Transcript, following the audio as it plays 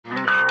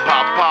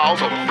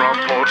Papa's on the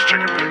front porch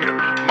chicken picking.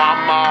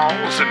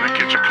 Mama's in the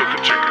kitchen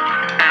cooking chicken.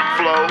 Aunt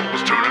Flo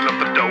was tuning up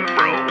the dope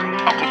bro.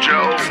 Uncle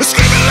Joe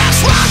screaming,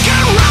 let's rock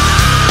and roll!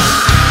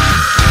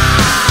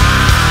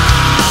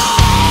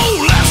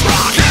 Let's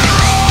rock and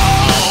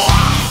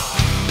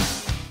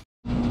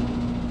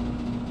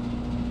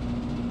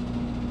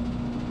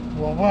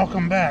roll! Well,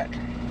 welcome back.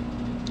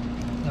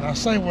 And I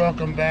say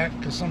welcome back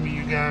because some of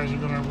you guys are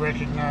going to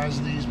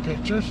recognize these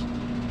pictures,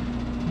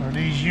 or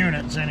these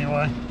units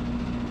anyway.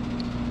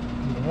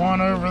 And the one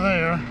over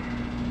there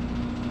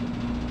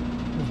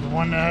is the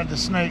one that had the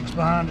snakes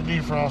behind the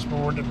defrost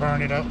board that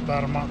burned it up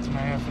about a month and a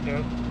half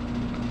ago.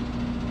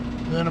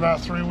 Then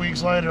about 3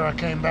 weeks later I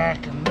came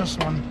back and this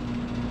one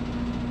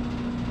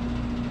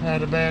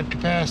had a bad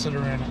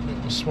capacitor in it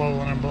that was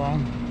swollen and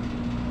blown.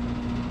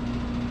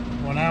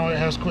 Well, now it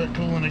has quit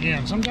cooling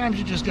again. Sometimes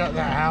you just got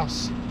that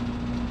house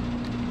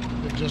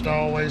that just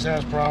always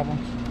has problems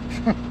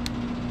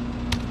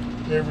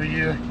every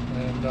year.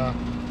 And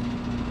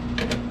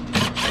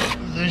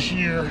this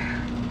year,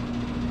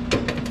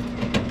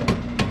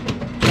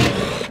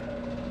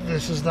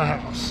 this is the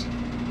house.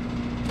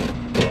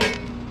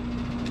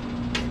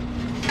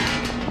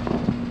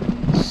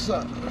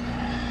 So,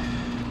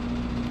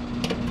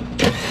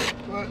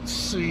 let's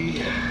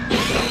see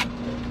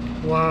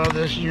why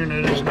this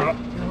unit is not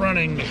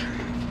running.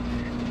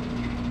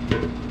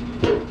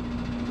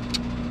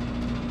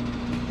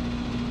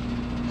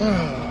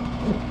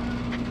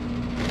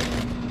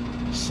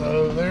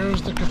 So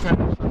there's the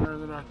capacitor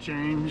that I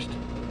changed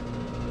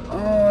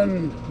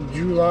on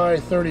July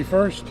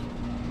 31st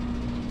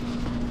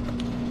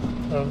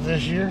of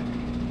this year.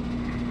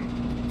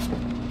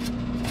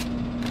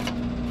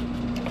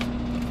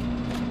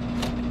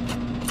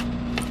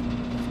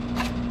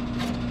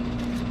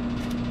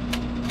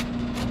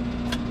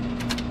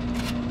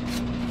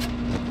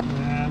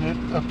 And it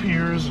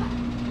appears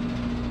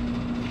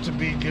to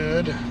be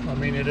good. I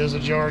mean, it is a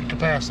jarred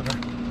capacitor.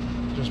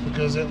 Just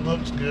because it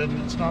looks good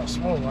and it's not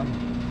swollen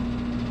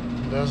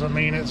doesn't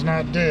mean it's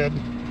not dead.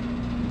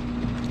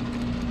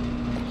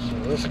 So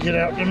let's get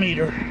out the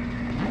meter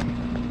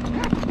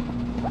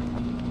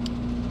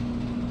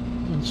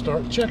and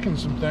start checking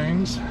some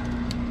things.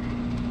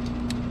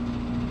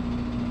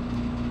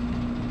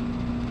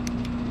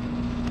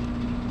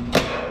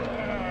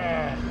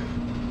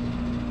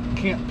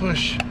 Can't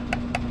push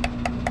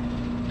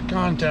the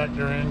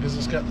contactor in because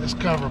it's got this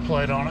cover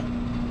plate on it.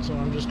 So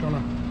I'm just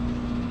gonna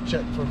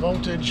check for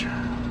voltage.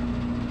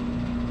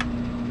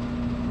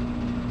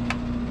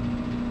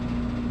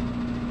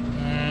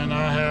 And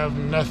I have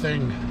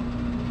nothing.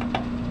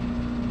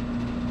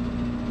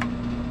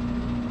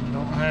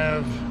 Don't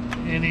have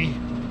any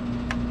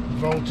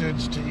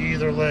voltage to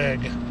either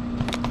leg.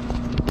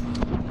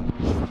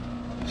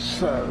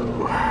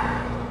 So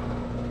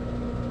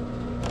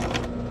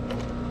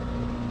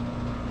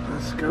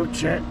let's go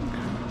check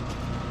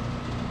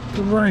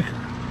the breaker.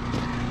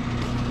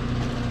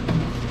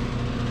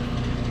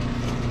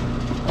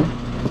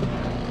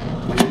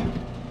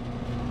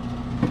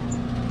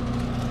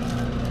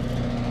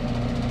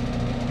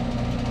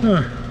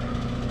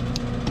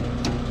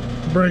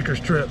 Breaker's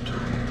tripped.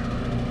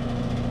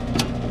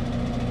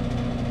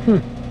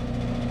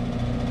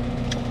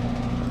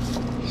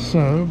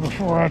 So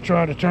before I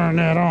try to turn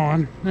that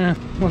on,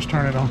 let's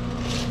turn it on.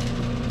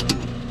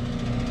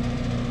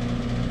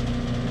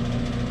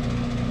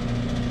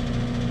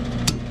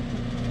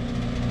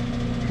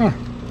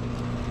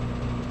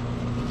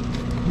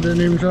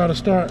 Didn't even try to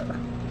start.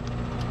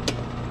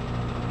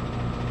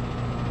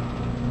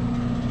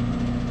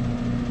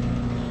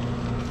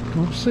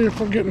 Let's see if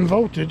we're getting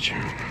voltage.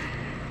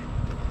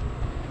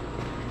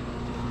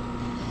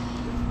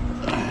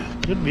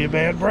 Could be a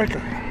bad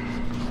breaker.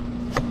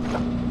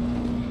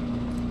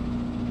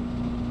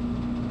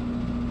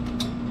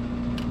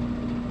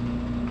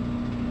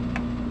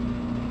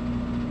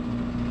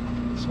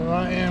 So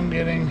I am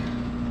getting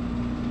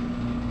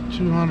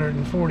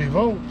 240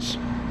 volts.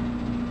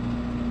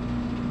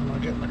 Am I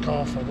getting a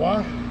call for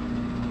why?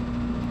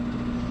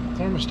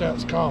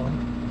 Thermostat's calling.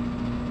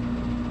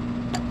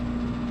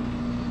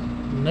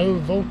 No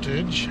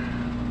voltage.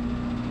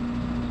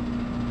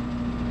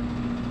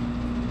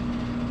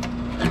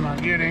 Am I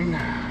getting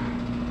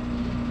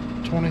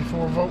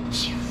 24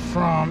 volts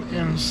from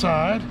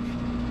inside?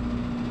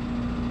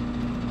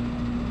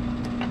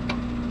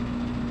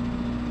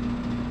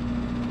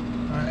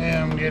 I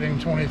am getting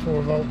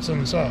 24 volts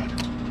inside.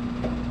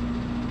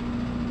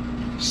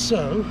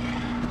 So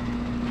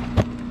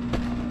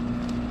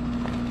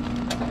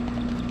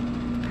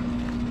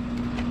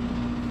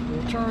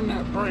we'll turn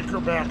that breaker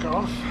back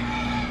off.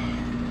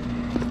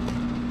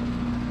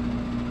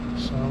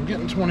 So I'm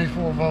getting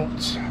 24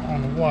 volts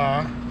on the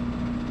Y.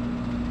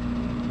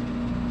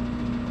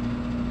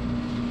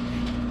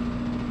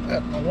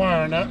 At my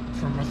wire nut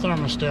from my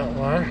thermostat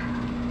wire.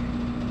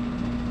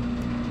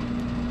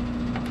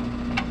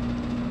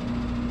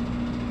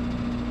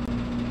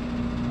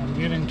 I'm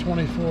getting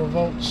 24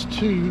 volts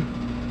to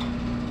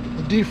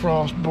the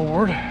defrost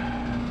board.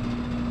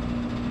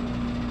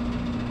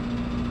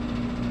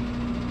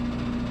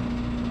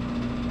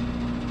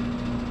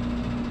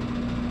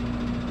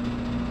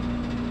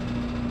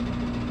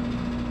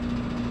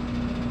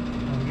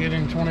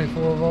 getting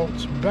 24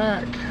 volts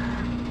back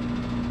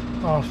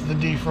off the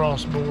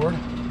defrost board.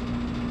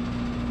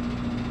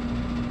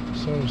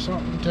 So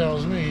something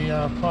tells me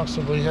I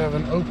possibly have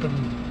an open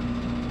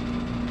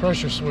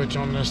pressure switch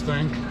on this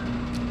thing.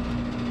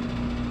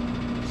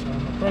 So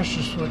on the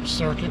pressure switch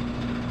circuit, if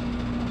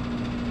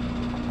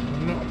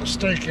I'm not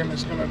mistaken,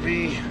 it's going to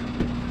be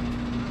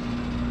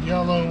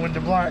yellow with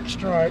the black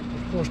stripe.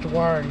 Of course, the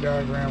wiring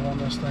diagram on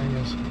this thing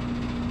is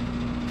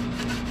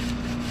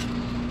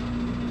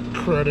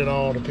cruded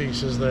all to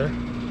pieces there. If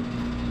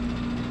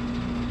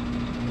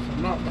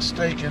I'm not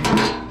mistaken,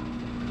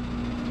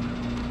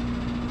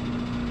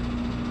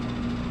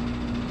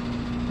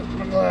 put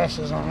my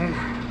glasses on.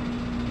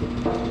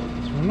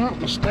 If I'm not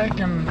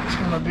mistaken, it's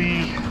going to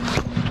be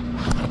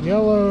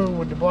yellow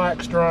with the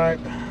black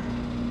stripe.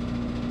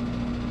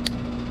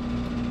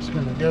 It's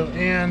going to go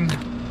in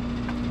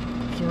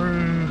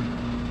through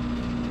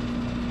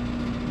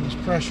these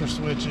pressure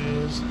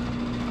switches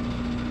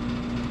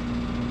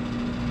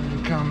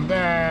and come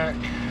back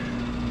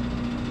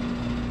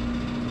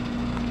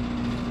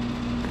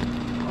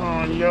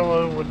on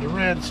yellow with the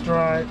red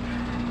stripe.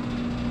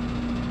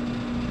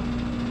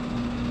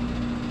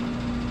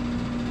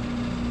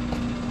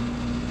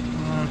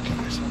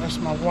 Okay, so that's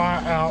my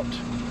Y out,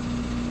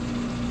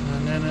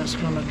 and then it's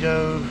going to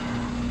go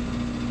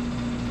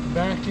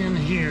back in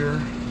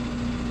here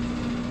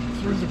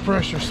through the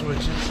pressure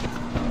switches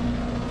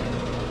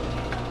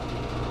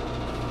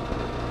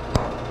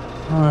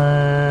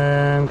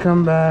and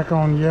come back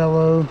on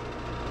yellow,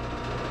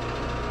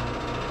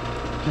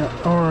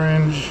 got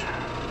orange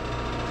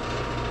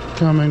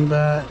coming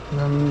back,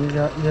 then you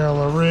got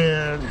yellow,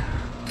 red.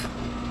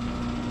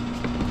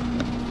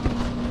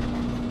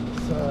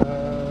 So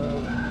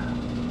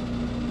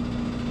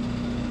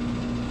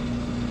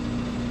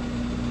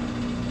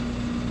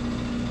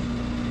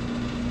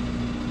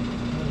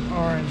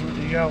orange with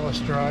the yellow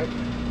stripe,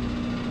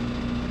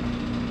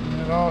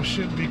 and it all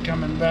should be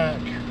coming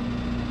back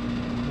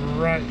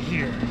right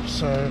here.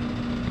 So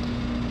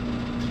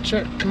to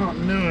check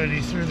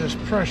continuity through this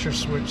pressure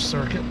switch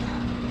circuit,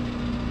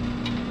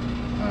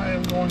 I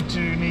am going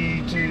to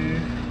need to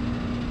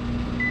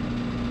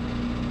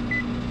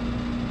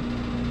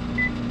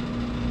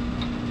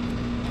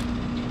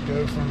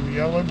go from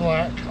yellow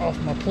black off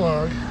my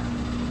plug.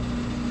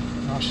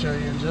 I'll show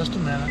you in just a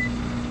minute.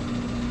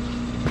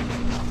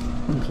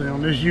 See,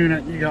 on this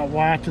unit you got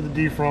Y to the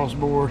defrost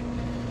board,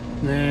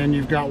 then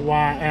you've got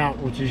Y out,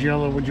 which is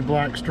yellow with your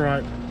black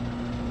stripe.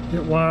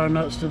 Get wire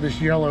nuts to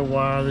this yellow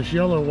wire. This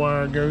yellow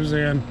wire goes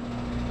in,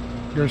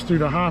 goes through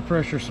the high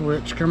pressure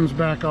switch, comes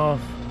back off,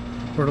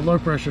 or the low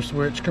pressure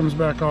switch, comes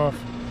back off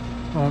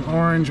on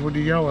orange with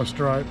the yellow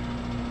stripe.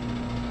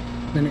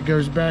 Then it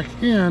goes back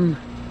in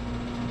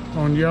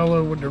on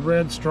yellow with the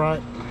red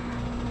stripe,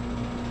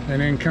 and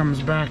then comes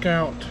back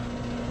out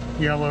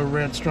yellow,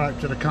 red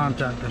stripe to the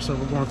contactor. So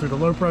we're going through the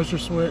low pressure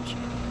switch,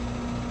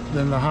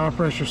 then the high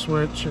pressure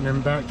switch, and then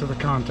back to the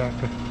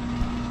contactor.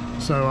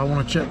 So I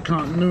want to check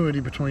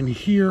continuity between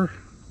here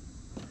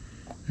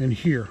and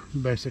here,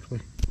 basically.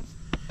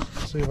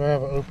 See if I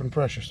have an open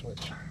pressure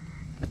switch.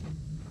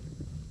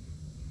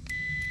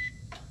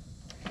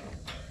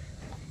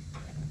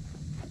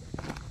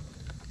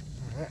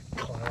 That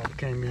cloud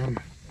came in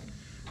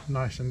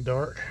nice and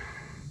dark.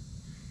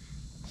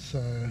 So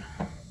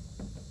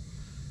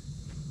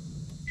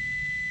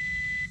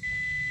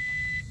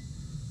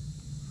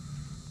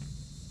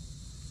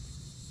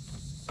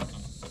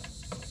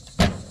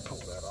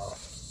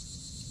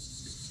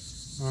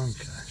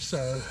okay,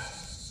 so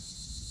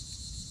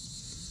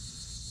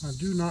I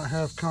do not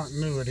have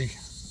continuity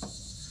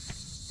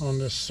on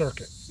this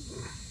circuit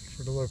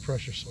for the low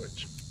pressure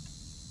switch.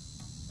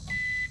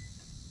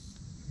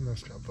 And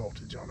that's got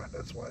voltage on it,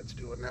 that's why it's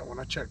doing that when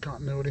I check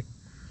continuity.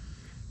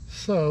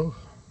 So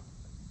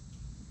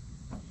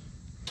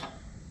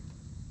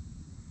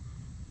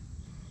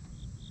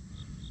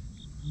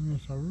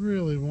if I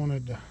really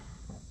wanted to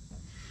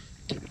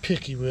get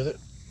picky with it,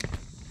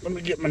 let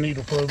me get my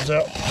needle probes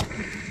out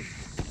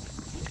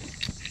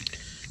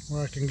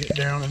where I can get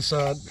down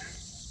inside.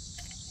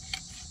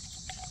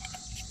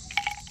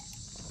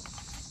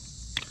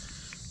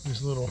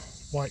 These little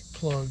white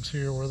plugs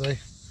here where they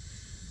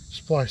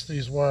splice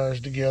these wires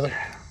together.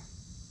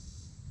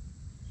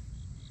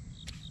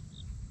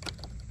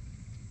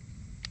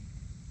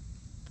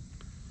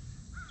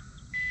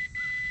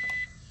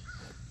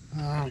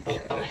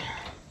 Okay.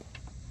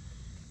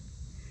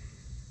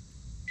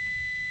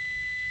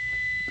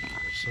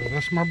 So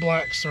that's my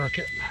black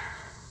circuit.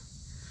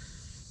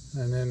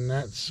 And then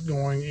that's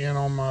going in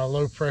on my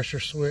low pressure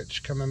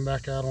switch, coming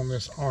back out on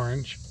this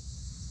orange.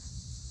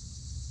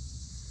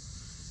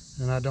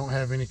 And I don't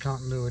have any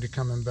continuity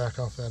coming back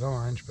off that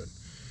orange, but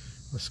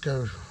let's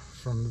go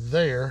from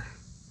there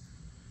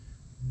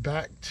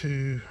back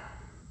to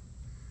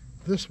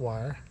this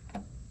wire.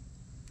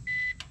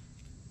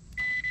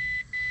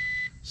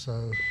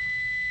 So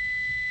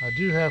I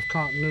do have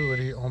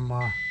continuity on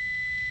my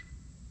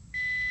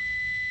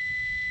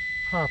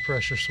high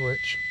pressure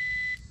switch.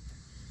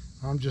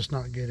 I'm just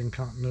not getting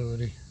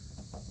continuity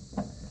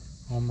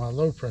on my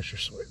low pressure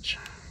switch.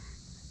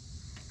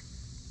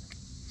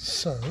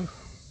 So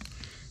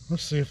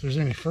let's see if there's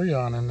any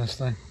Freon in this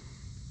thing.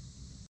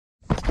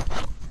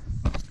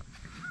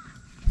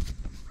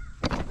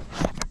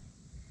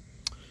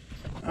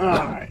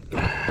 Alright.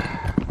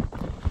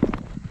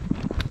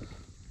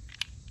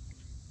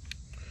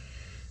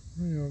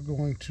 We are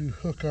going to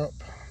hook up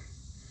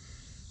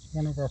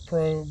one of our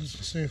probes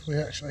to see if we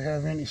actually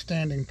have any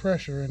standing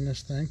pressure in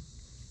this thing,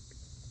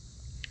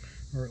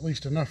 or at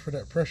least enough for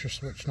that pressure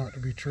switch not to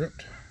be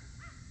tripped.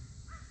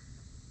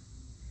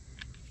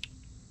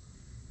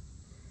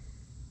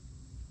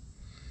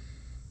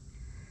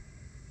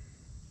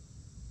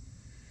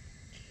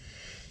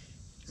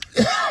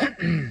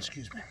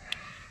 Excuse me.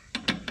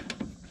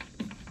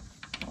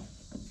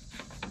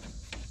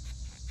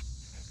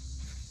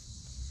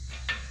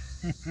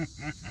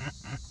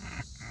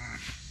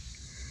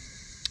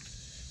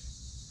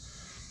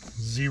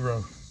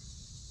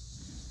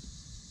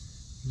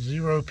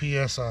 Zero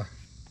PSI,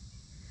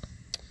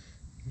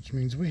 which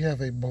means we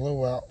have a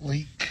blowout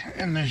leak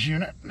in this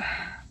unit.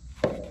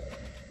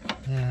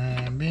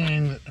 And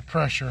being that the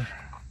pressure,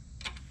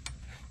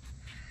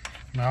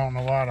 I don't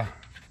know why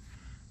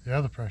the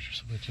other pressure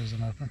switch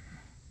isn't open.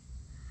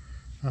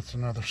 That's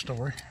another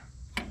story.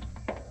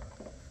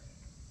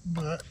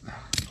 But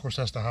of course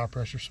that's the high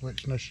pressure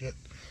switch. No shit.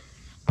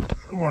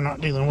 We're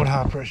not dealing with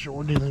high pressure,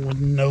 we're dealing with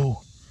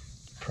no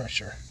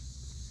pressure.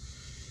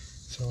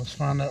 So let's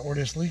find out where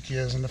this leak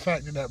is. And the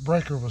fact that that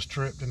breaker was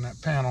tripped in that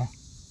panel,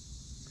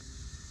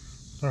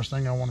 first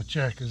thing I want to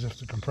check is if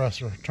the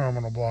compressor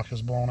terminal block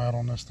is blown out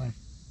on this thing.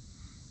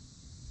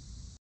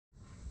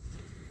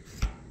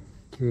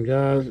 And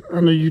guys,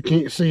 I know you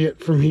can't see it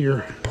from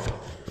here,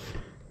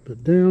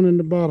 but down in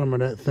the bottom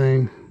of that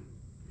thing,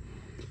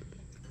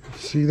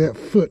 see that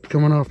foot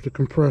coming off the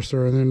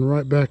compressor, and then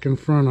right back in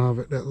front of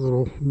it, that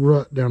little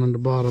rut down in the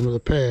bottom of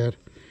the pad,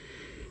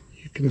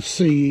 you can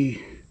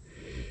see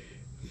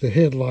the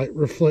headlight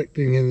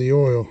reflecting in the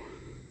oil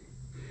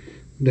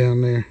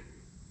down there.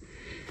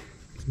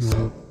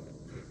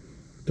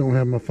 Don't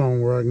have my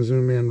phone where I can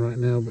zoom in right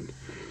now, but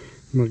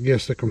I'm gonna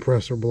guess the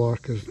compressor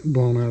block is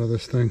blown out of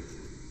this thing.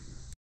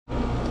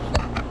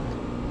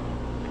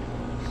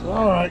 So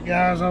alright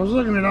guys, I was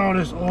looking at all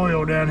this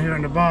oil down here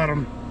in the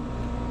bottom,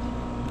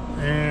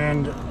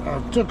 and I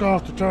took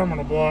off the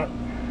terminal block,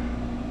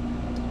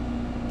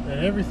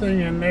 and everything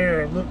in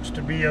there looks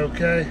to be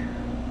okay.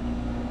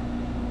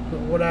 But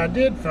what I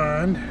did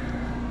find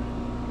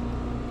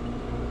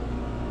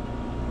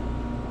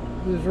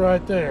is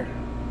right there.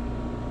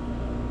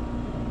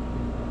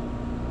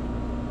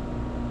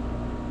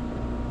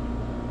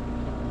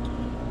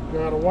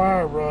 Got a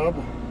wire rub,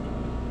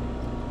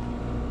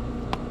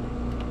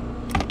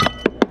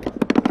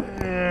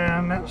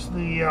 and that's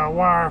the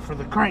wire for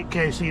the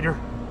crankcase heater,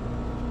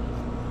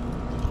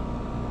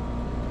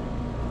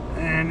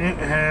 and it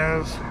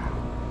has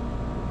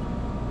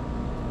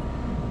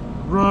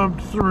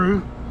rubbed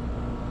through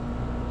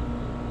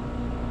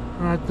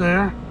right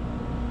there,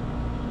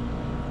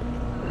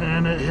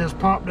 and it has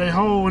popped a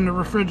hole in the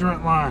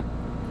refrigerant line.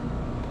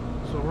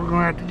 So we're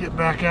going to have to get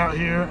back out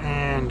here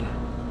and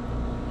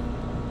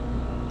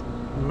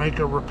make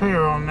a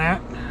repair on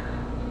that,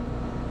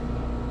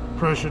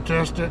 pressure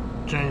test it,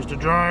 change the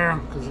dryer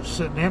because it's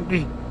sitting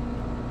empty,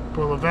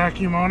 pull a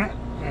vacuum on it,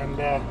 and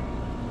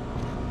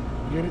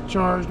get it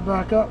charged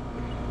back up.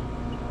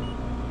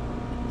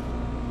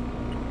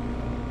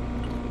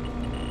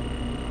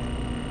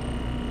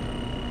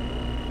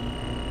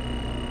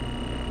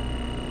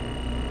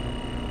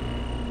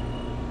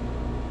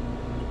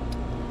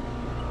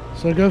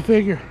 So go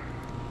figure.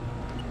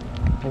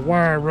 A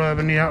wire rub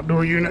in the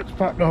outdoor units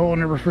popped a hole in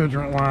the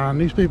refrigerant line.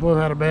 These people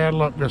have had a bad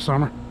luck this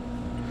summer.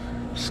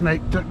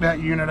 Snake took that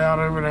unit out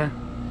over there.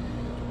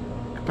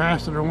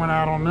 Capacitor went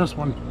out on this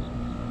one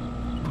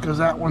because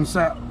that one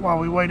sat while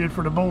we waited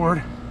for the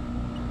board,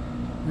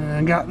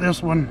 and got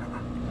this one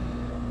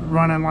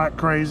running like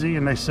crazy,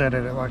 and they set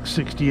it at like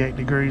 68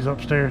 degrees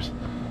upstairs.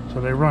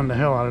 So they run the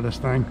hell out of this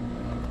thing.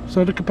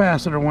 So the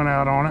capacitor went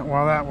out on it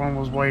while that one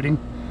was waiting.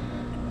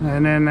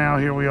 And then now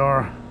here we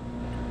are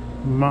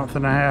a month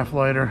and a half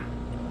later,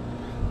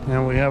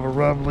 and we have a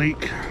rub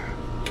leak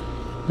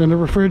in the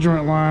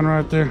refrigerant line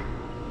right there.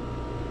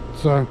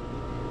 So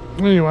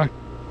anyway,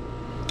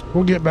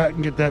 we'll get back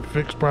and get that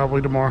fixed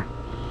probably tomorrow.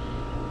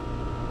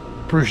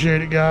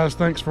 Appreciate it guys.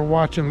 Thanks for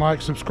watching.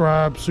 Like,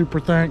 subscribe,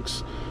 super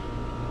thanks.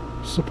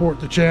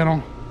 Support the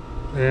channel,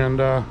 and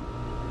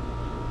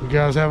you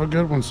guys have a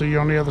good one. See you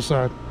on the other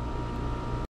side.